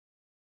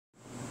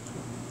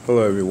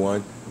Hello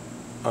everyone.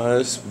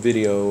 This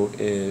video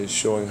is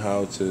showing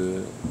how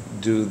to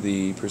do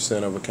the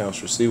percent of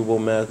accounts receivable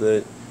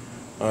method.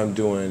 I'm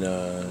doing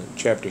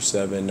chapter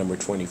 7, number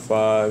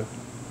 25.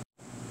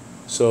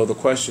 So the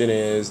question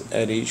is,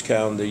 at each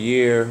calendar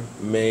year,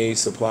 May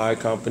Supply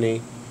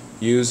Company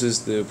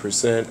uses the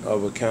percent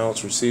of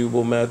accounts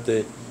receivable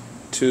method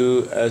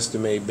to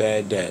estimate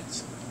bad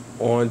debts.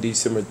 On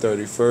December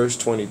 31st,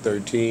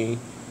 2013,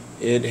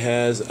 it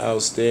has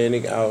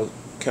outstanding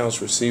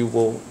accounts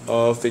receivable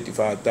of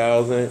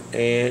 $55,000,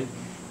 and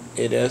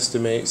it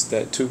estimates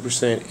that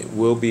 2%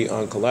 will be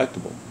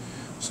uncollectible.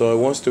 So it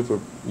wants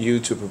you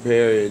to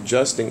prepare an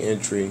adjusting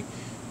entry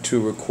to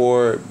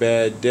record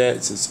bad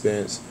debts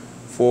expense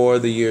for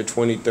the year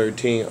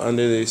 2013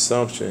 under the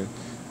assumption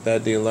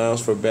that the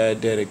allowance for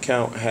bad debt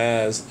account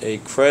has a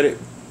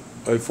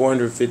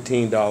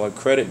 $415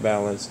 credit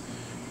balance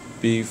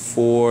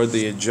before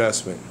the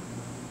adjustment.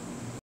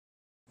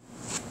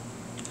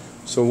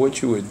 So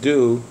what you would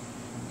do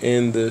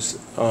in this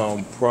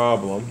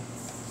problem,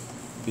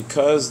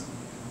 because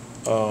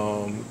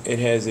it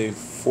has a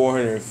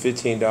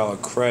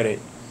 $415 credit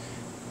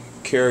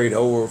carried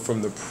over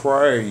from the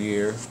prior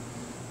year,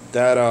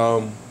 that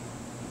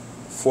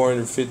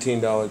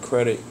 $415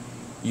 credit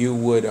you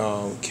would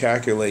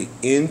calculate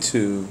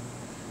into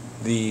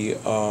the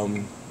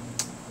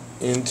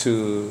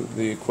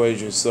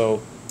equation.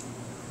 So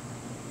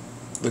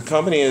the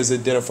company has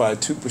identified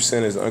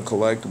 2% as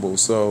uncollectible,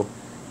 so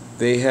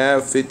they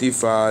have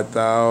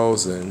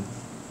 $55,000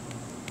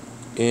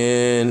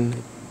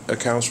 in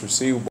accounts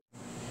receivable,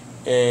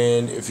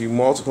 and if you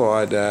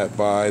multiply that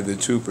by the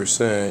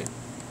 2%,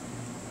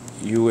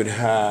 you would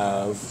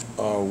have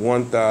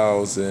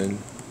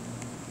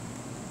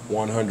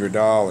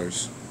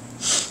 $1,100.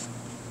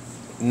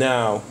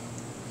 Now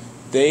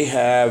they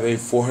have a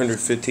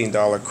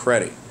 $415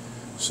 credit.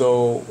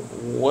 So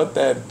what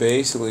that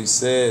basically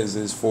says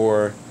is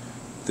for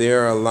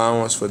their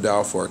allowance for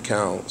doubtful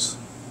accounts.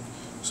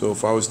 So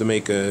if I was to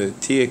make a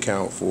T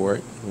account for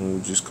it, and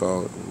we'll just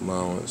call it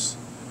allowance,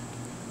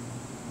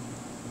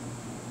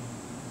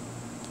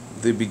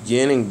 the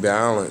beginning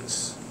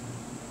balance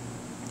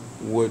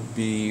would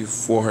be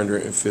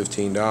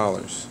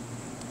 $415.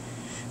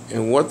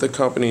 And what the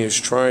company is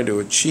trying to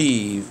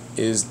achieve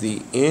is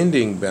the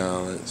ending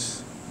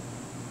balance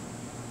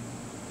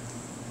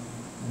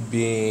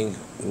being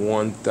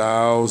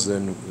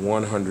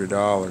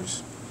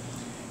 $1,100.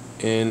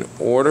 In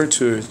order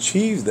to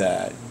achieve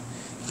that,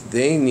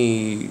 they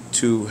need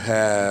to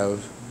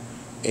have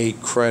a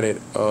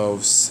credit of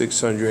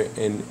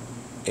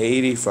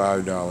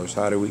 $685.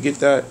 How do we get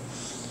that?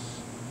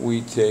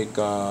 We take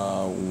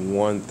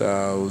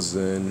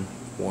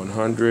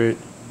 1,100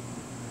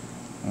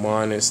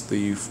 minus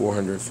the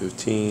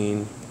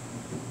 415,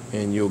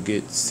 and you'll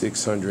get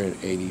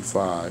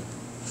 685.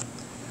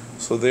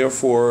 So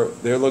therefore,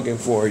 they're looking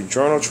for a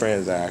journal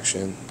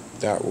transaction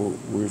that will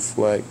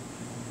reflect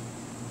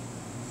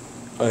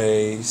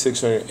a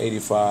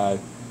 685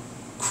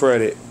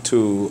 credit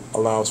to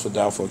allowance for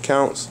doubtful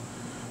accounts.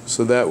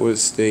 So that would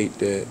state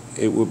that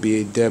it would be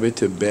a debit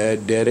to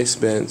bad debt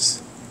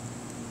expense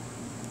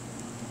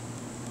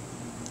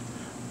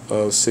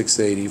of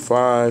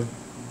 $685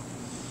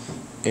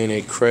 and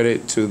a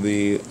credit to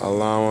the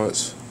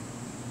allowance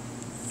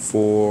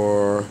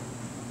for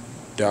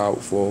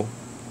doubtful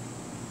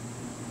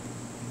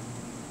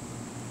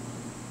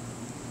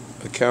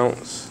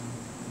accounts,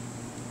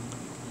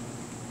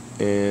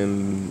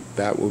 and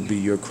that would be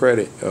your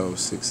credit of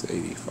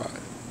 $685.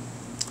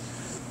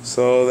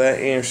 So that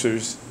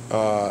answers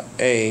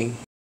A.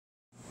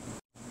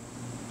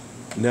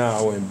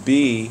 Now in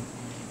B,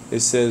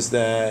 it says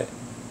that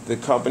the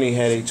company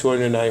had a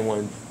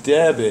 $291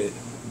 debit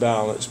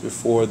balance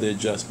before the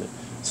adjustment.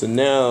 So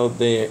now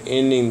they are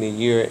ending the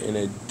year in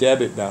a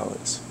debit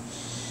balance.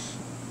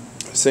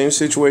 Same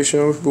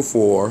situation as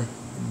before,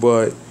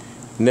 but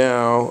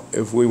now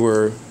if we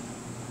were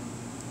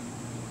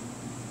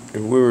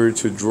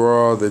to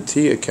draw the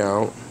T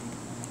account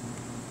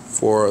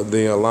for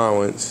the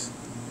allowance,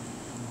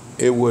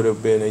 it would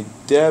have been a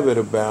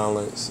debit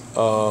balance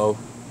of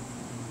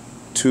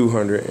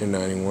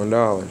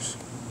 $291.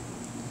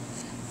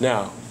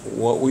 Now,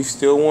 what we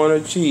still want to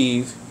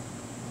achieve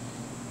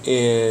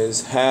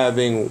is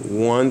having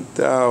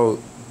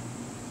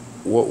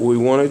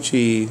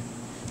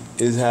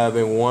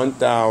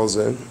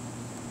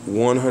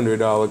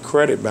 $1,100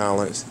 credit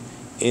balance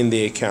in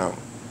the account.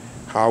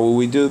 How will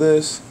we do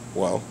this?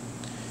 Well,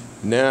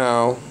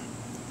 now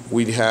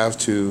we'd have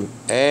to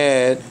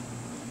add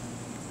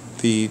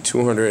the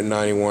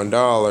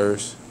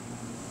 $291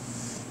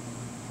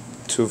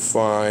 to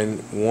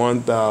find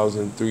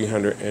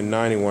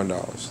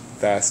 $1,391.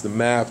 That's the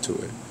math to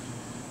it.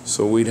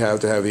 So we'd have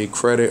to have a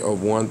credit of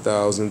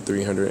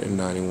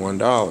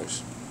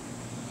 $1,391.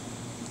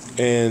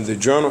 And the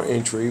journal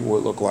entry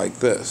would look like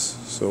this.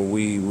 So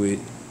we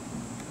would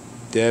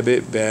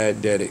debit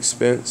bad debt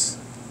expense,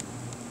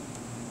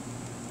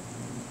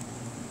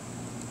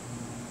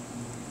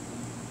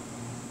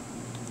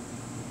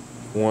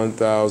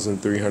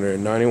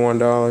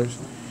 $1,391,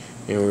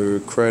 and we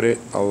would credit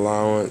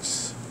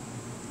allowance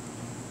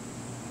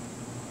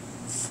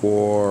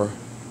for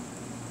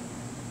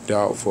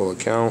doubtful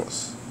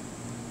accounts.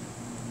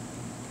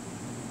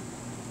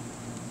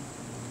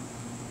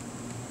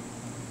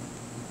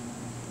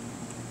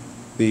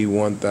 The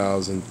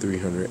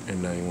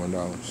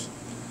 $1,391.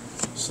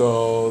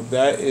 So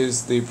that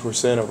is the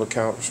percent of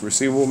accounts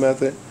receivable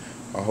method.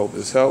 I hope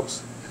this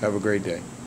helps. Have a great day.